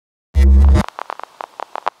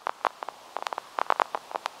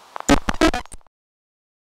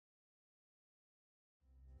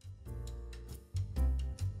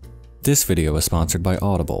This video is sponsored by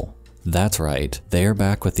Audible. That's right, they are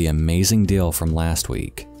back with the amazing deal from last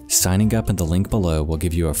week. Signing up in the link below will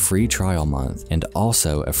give you a free trial month and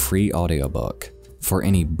also a free audiobook. For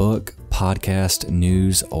any book, podcast,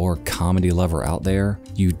 news, or comedy lover out there,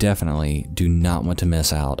 you definitely do not want to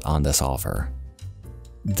miss out on this offer.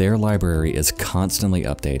 Their library is constantly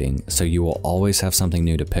updating, so you will always have something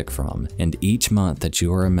new to pick from, and each month that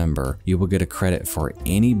you are a member, you will get a credit for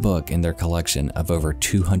any book in their collection of over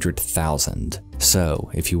 200,000.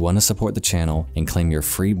 So, if you want to support the channel and claim your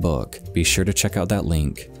free book, be sure to check out that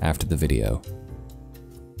link after the video.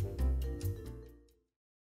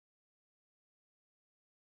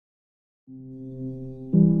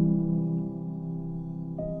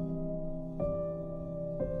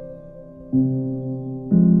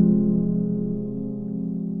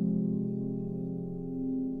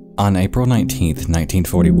 On April 19,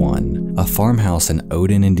 1941, a farmhouse in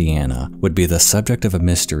Odon, Indiana would be the subject of a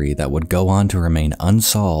mystery that would go on to remain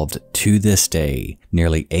unsolved to this day,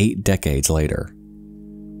 nearly 8 decades later.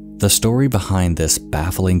 The story behind this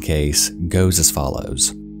baffling case goes as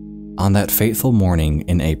follows. On that fateful morning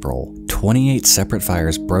in April, 28 separate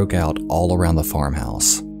fires broke out all around the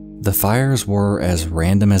farmhouse. The fires were as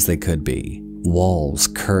random as they could be. Walls,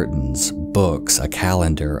 curtains, books, a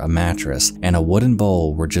calendar, a mattress, and a wooden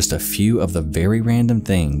bowl were just a few of the very random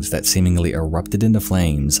things that seemingly erupted into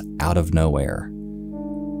flames out of nowhere.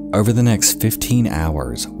 Over the next 15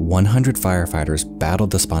 hours, 100 firefighters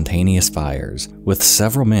battled the spontaneous fires, with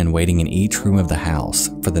several men waiting in each room of the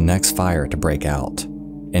house for the next fire to break out.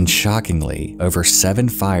 And shockingly, over 7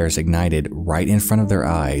 fires ignited right in front of their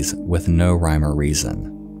eyes with no rhyme or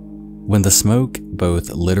reason. When the smoke, both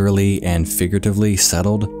literally and figuratively,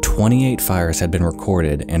 settled, 28 fires had been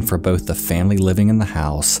recorded, and for both the family living in the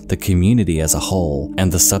house, the community as a whole,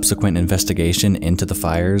 and the subsequent investigation into the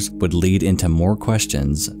fires would lead into more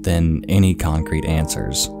questions than any concrete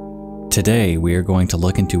answers. Today, we are going to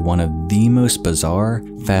look into one of the most bizarre,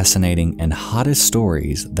 fascinating, and hottest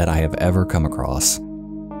stories that I have ever come across.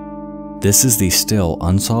 This is the still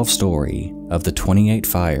unsolved story of the 28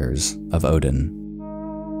 Fires of Odon.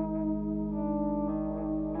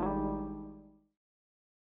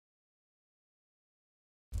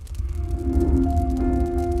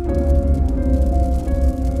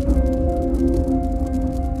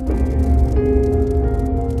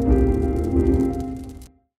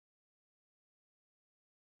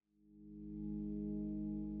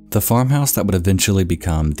 The farmhouse that would eventually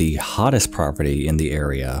become the hottest property in the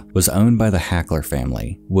area was owned by the Hackler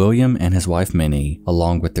family, William and his wife Minnie,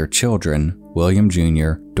 along with their children, William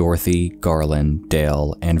Jr., Dorothy, Garland,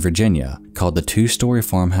 Dale, and Virginia, called the 2-story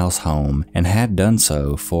farmhouse home and had done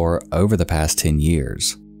so for over the past 10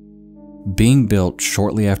 years. Being built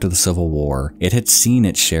shortly after the Civil War, it had seen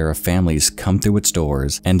its share of families come through its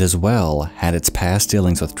doors and as well had its past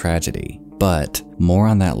dealings with tragedy, but more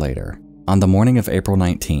on that later. On the morning of April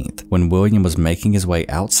 19th, when William was making his way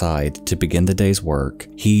outside to begin the day's work,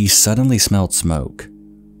 he suddenly smelled smoke.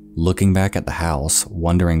 Looking back at the house,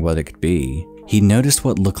 wondering what it could be, he noticed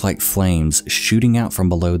what looked like flames shooting out from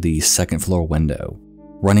below the second-floor window.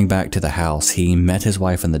 Running back to the house, he met his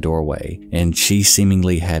wife in the doorway, and she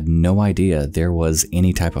seemingly had no idea there was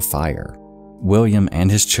any type of fire. William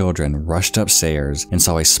and his children rushed upstairs and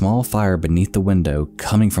saw a small fire beneath the window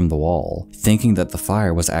coming from the wall, thinking that the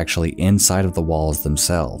fire was actually inside of the walls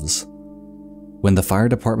themselves. When the fire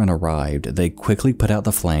department arrived, they quickly put out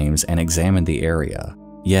the flames and examined the area,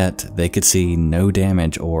 yet they could see no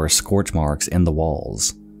damage or scorch marks in the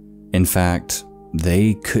walls. In fact,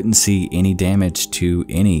 they couldn't see any damage to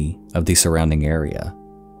any of the surrounding area.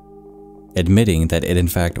 Admitting that it in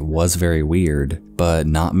fact was very weird, but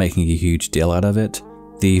not making a huge deal out of it,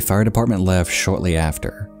 the fire department left shortly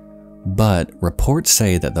after. But reports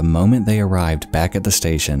say that the moment they arrived back at the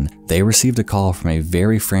station, they received a call from a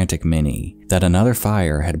very frantic Minnie that another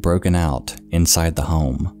fire had broken out inside the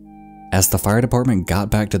home. As the fire department got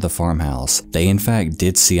back to the farmhouse, they in fact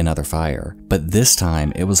did see another fire, but this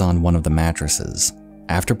time it was on one of the mattresses.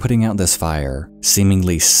 After putting out this fire,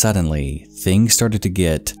 seemingly suddenly, things started to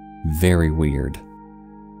get very weird.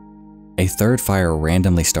 A third fire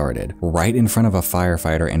randomly started, right in front of a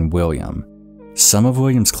firefighter and William. Some of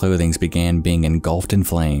William's clothing began being engulfed in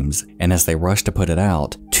flames, and as they rushed to put it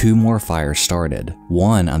out, 2 more fires started,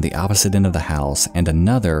 one on the opposite end of the house and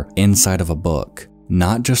another inside of a book.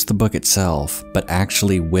 Not just the book itself, but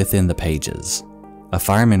actually within the pages. A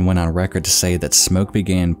fireman went on record to say that smoke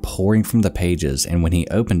began pouring from the pages, and when he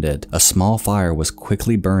opened it, a small fire was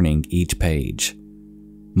quickly burning each page.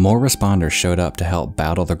 More responders showed up to help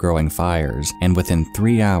battle the growing fires, and within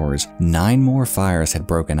 3 hours, 9 more fires had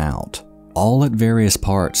broken out. all at various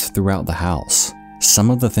parts throughout the house.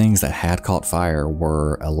 Some of the things that had caught fire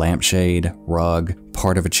were a lampshade, rug,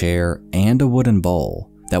 part of a chair, and a wooden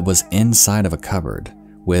bowl that was inside of a cupboard,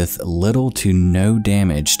 with little to no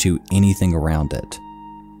damage to anything around it.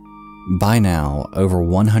 By now, over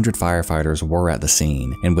 100 firefighters were at the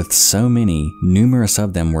scene, and with so many, numerous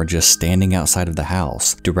of them were just standing outside of the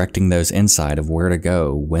house, directing those inside of where to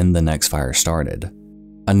go when the next fire started.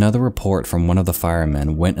 Another report from one of the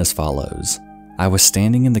firemen went as follows. I was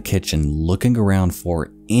standing in the kitchen looking around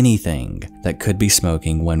for anything that could be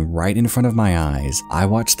smoking when right in front of my eyes, I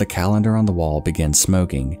watched the calendar on the wall begin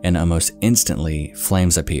smoking, and almost instantly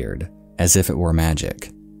flames appeared, as if it were magic.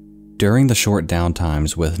 During the short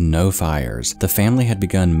downtimes with no fires, the family had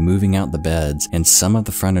begun moving out the beds and some of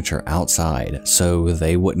the furniture outside so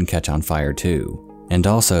they wouldn't catch on fire too. And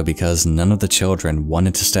also because none of the children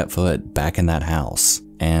wanted to step foot back in that house.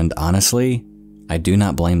 And honestly, I do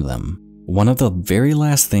not blame them. One of the very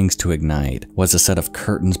last things to ignite was a set of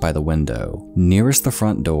curtains by the window, nearest the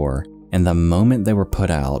front door, and the moment they were put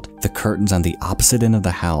out, the curtains on the opposite end of the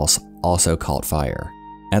house also caught fire.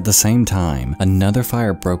 At the same time, another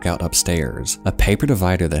fire broke out upstairs. A paper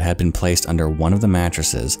divider that had been placed under one of the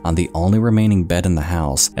mattresses on the only remaining bed in the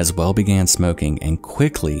house as well began smoking and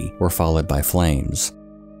quickly were followed by flames.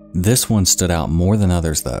 This one stood out more than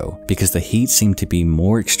others though, because the heat seemed to be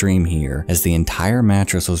more extreme here as the entire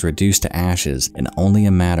mattress was reduced to ashes in only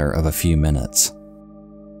a matter of a few minutes.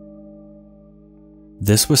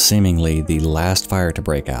 This was seemingly the last fire to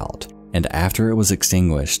break out, and after it was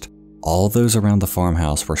extinguished, all those around the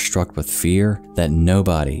farmhouse were struck with fear that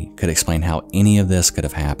nobody could explain how any of this could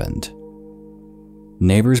have happened.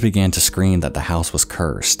 Neighbors began to scream that the house was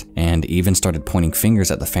cursed, and even started pointing fingers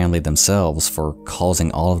at the family themselves for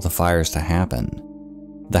causing all of the fires to happen.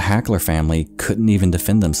 The Hackler family couldn't even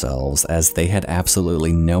defend themselves as they had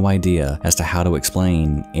absolutely no idea as to how to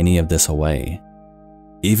explain any of this away.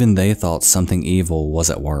 Even they thought something evil was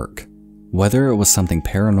at work. Whether it was something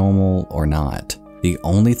paranormal or not, the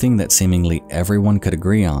only thing that seemingly everyone could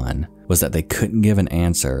agree on was that they couldn't give an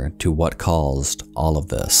answer to what caused all of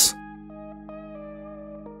this.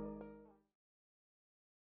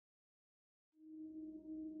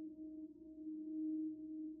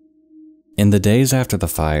 In the days after the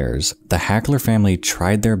fires, the Hackler family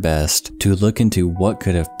tried their best to look into what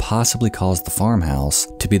could have possibly caused the farmhouse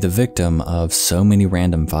to be the victim of so many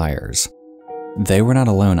random fires. They were not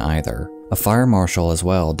alone either. A fire marshal as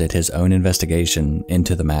well did his own investigation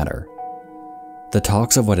into the matter. The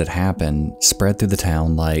talks of what had happened spread through the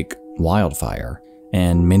town like wildfire,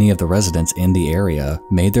 and many of the residents in the area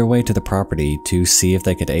made their way to the property to see if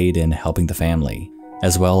they could aid in helping the family,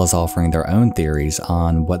 as well as offering their own theories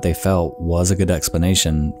on what they felt was a good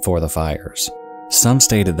explanation for the fires. Some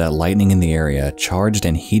stated that lightning in the area charged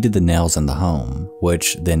and heated the nails in the home,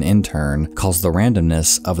 which then in turn caused the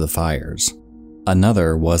randomness of the fires.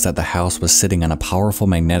 Another was that the house was sitting on a powerful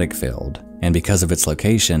magnetic field, and because of its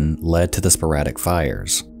location, led to the sporadic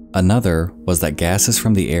fires. Another was that gases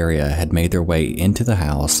from the area had made their way into the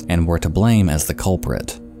house and were to blame as the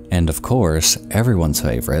culprit. And of course, everyone's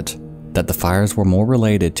favorite, that the fires were more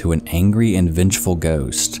related to an angry and vengeful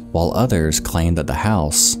ghost, while others claimed that the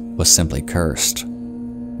house was simply cursed.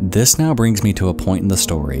 This now brings me to a point in the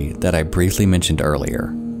story that I briefly mentioned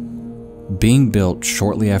earlier. Being built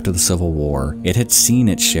shortly after the Civil War, it had seen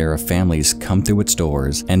its share of families come through its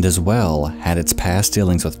doors and as well had its past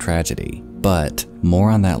dealings with tragedy, but more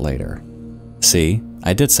on that later. See,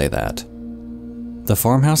 I did say that. The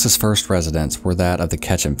farmhouse's first residents were that of the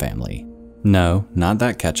Ketchum family. No, not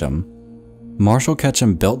that Ketchum. Marshall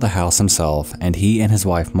Ketchum built the house himself, and he and his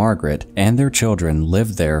wife Margaret and their children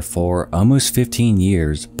lived there for almost 15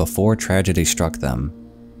 years before tragedy struck them.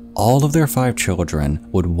 All of their 5 children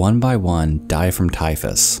would one by one die from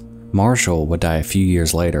typhus. Marshall would die a few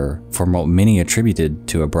years later from what many attributed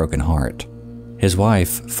to a broken heart. His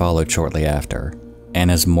wife followed shortly after.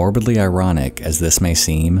 And as morbidly ironic as this may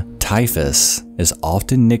seem, typhus is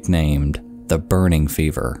often nicknamed the burning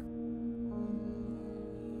fever.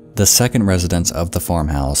 The second residents of the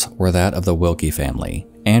farmhouse were that of the Wilkie family.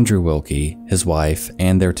 Andrew Wilkie, his wife,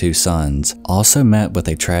 and their 2 sons also met with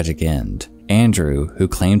a tragic end. Andrew, who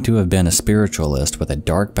claimed to have been a spiritualist with a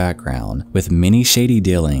dark background with many shady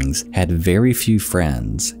dealings, had very few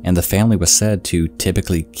friends, and the family was said to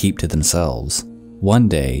typically keep to themselves. One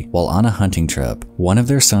day, while on a hunting trip, one of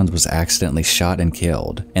their sons was accidentally shot and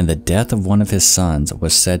killed, and the death of one of his sons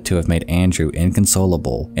was said to have made Andrew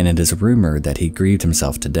inconsolable, and it is rumored that he grieved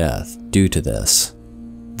himself to death due to this.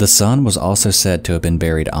 The son was also said to have been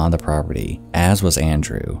buried on the property, as was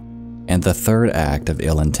Andrew. And the third act of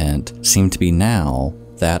ill intent seemed to be now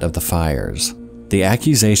that of the fires. The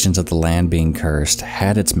accusations of the land being cursed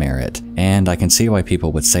had its merit, and I can see why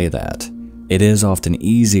people would say that. It is often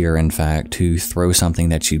easier, in fact, to throw something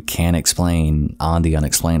that you can't explain on the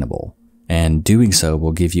unexplainable, and doing so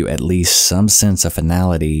will give you at least some sense of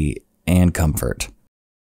finality and comfort.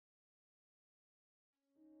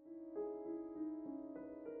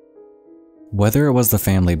 Whether it was the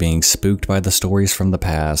family being spooked by the stories from the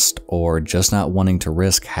past, or just not wanting to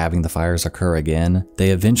risk having the fires occur again, they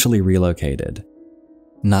eventually relocated.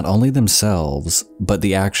 Not only themselves, but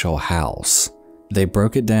the actual house. They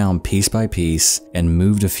broke it down piece by piece and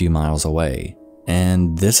moved a few miles away.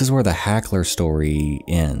 And this is where the Hackler story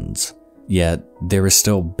ends. Yet, there is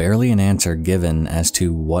still barely an answer given as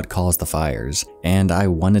to what caused the fires, and I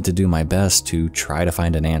wanted to do my best to try to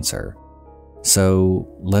find an answer. So,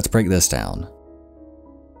 let's break this down.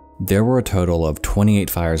 There were a total of 28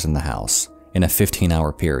 fires in the house in a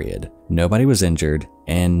 15-hour period. Nobody was injured,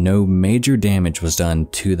 and no major damage was done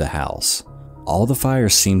to the house. All the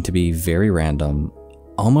fires seemed to be very random,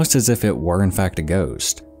 almost as if it were in fact a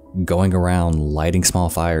ghost, going around lighting small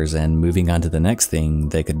fires and moving on to the next thing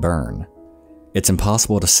they could burn. It's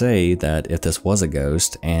impossible to say that if this was a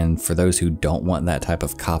ghost, and for those who don't want that type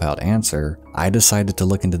of cop-out answer, I decided to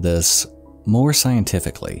look into this more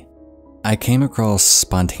scientifically. I came across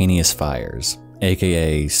spontaneous fires,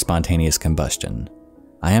 aka spontaneous combustion.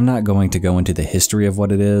 I am not going to go into the history of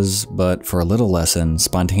what it is, but for a little lesson,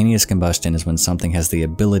 spontaneous combustion is when something has the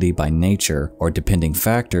ability by nature or depending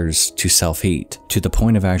factors to self-heat, to the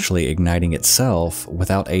point of actually igniting itself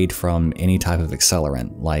without aid from any type of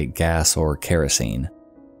accelerant, like gas or kerosene.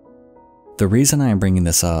 The reason I am bringing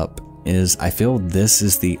this up is I feel this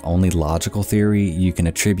is the only logical theory you can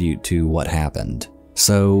attribute to what happened.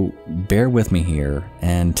 So bear with me here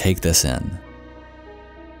and take this in.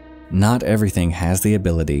 Not everything has the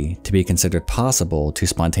ability to be considered possible to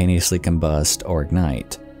spontaneously combust or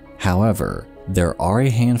ignite. However, there are a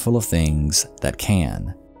handful of things that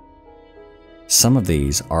can. Some of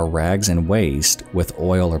these are rags and waste with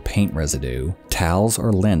oil or paint residue, towels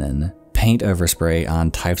or linen, paint overspray on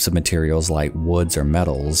types of materials like woods or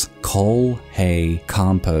metals, coal, hay,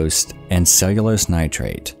 compost, and cellulose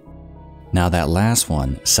nitrate. Now that last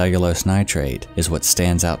one, cellulose nitrate, is what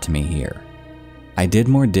stands out to me here. I did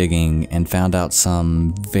more digging and found out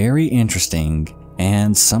some very interesting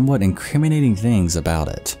and somewhat incriminating things about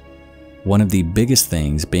it. One of the biggest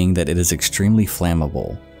things being that it is extremely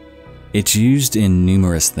flammable. It's used in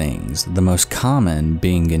numerous things, the most common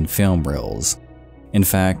being in film reels. In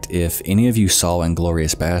fact, if any of you saw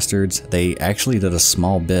Inglourious Basterds, they actually did a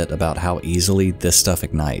small bit about how easily this stuff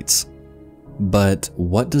ignites. But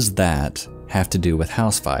what does that have to do with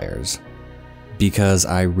house fires? Because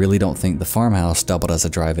I really don't think the farmhouse doubled as a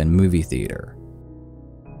drive-in movie theater.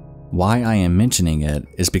 Why I am mentioning it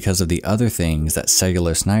is because of the other things that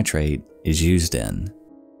cellulose nitrate is used in.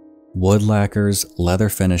 Wood lacquers, leather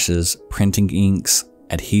finishes, printing inks,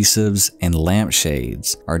 adhesives, and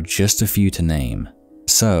lampshades are just a few to name.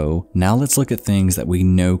 So now let's look at things that we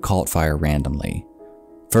know caught fire randomly.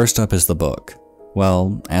 First up is the book.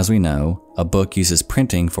 Well, as we know, a book uses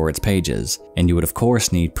printing for its pages, and you would of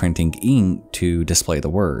course need printing ink to display the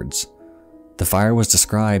words. The fire was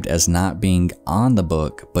described as not being on the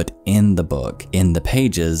book, but in the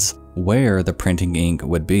pages, where the printing ink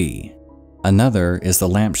would be. Another is the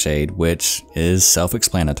lampshade, which is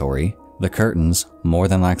self-explanatory, the curtains, more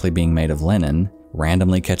than likely being made of linen,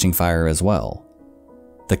 randomly catching fire as well.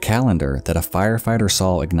 The calendar that a firefighter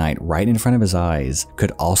saw ignite right in front of his eyes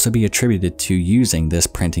could also be attributed to using this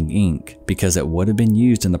printing ink, because it would have been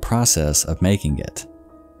used in the process of making it.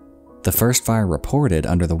 The first fire reported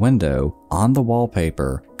under the window on the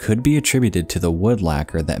wallpaper could be attributed to the wood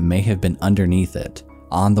lacquer that may have been underneath it,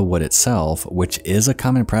 on the wood itself, which is a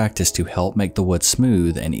common practice to help make the wood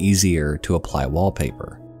smooth and easier to apply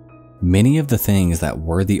wallpaper. Many of the things that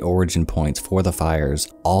were the origin points for the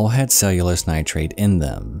fires all had cellulose nitrate in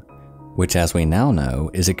them, which as we now know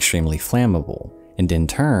is extremely flammable, and in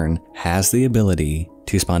turn has the ability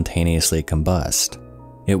to spontaneously combust.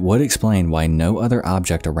 It would explain why no other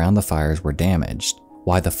object around the fires were damaged,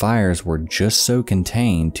 why the fires were just so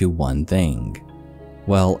contained to one thing.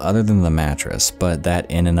 Well, other than the mattress, but that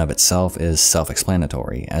in and of itself is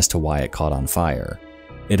self-explanatory as to why it caught on fire.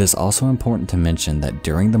 It is also important to mention that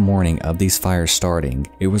during the morning of these fires starting,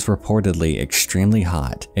 it was reportedly extremely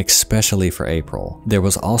hot, especially for April. There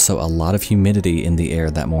was also a lot of humidity in the air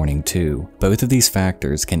that morning too. Both of these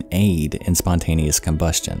factors can aid in spontaneous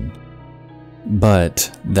combustion.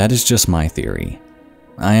 But that is just my theory.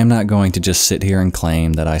 I am not going to just sit here and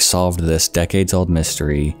claim that I solved this decades-old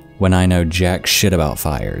mystery when I know jack shit about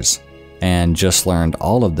fires. and just learned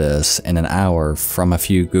all of this in an hour from a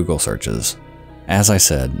few Google searches. As I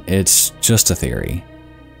said, it's just a theory.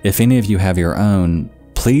 If any of you have your own,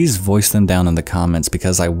 please voice them down in the comments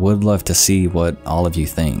because I would love to see what all of you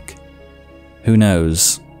think. Who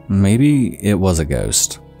knows, maybe it was a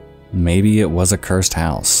ghost. Maybe it was a cursed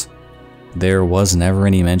house. There was never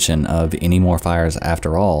any mention of any more fires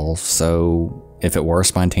after all, so if it were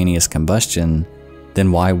spontaneous combustion,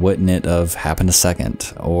 then why wouldn't it have happened a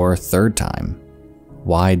second or third time?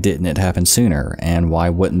 Why didn't it happen sooner, and why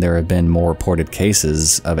wouldn't there have been more reported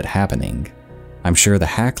cases of it happening? I'm sure the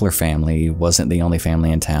Hackler family wasn't the only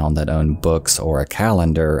family in town that owned books or a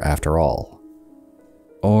calendar after all.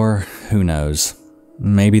 Or, who knows,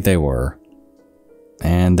 maybe they were.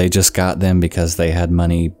 And they just got them because they had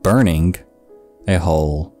money burning a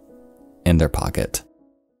hole in their pocket.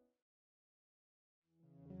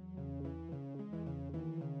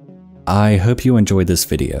 I hope you enjoyed this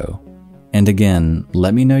video. And again,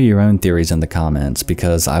 let me know your own theories in the comments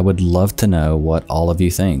because I would love to know what all of you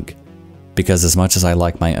think. Because as much as I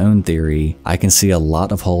like my own theory, I can see a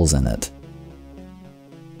lot of holes in it.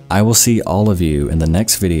 I will see all of you in the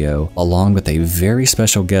next video along with a very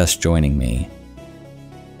special guest joining me.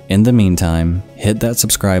 In the meantime, hit that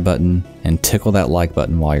subscribe button and tickle that like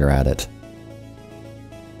button while you're at it.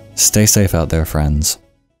 Stay safe out there, friends.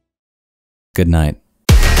 Good night.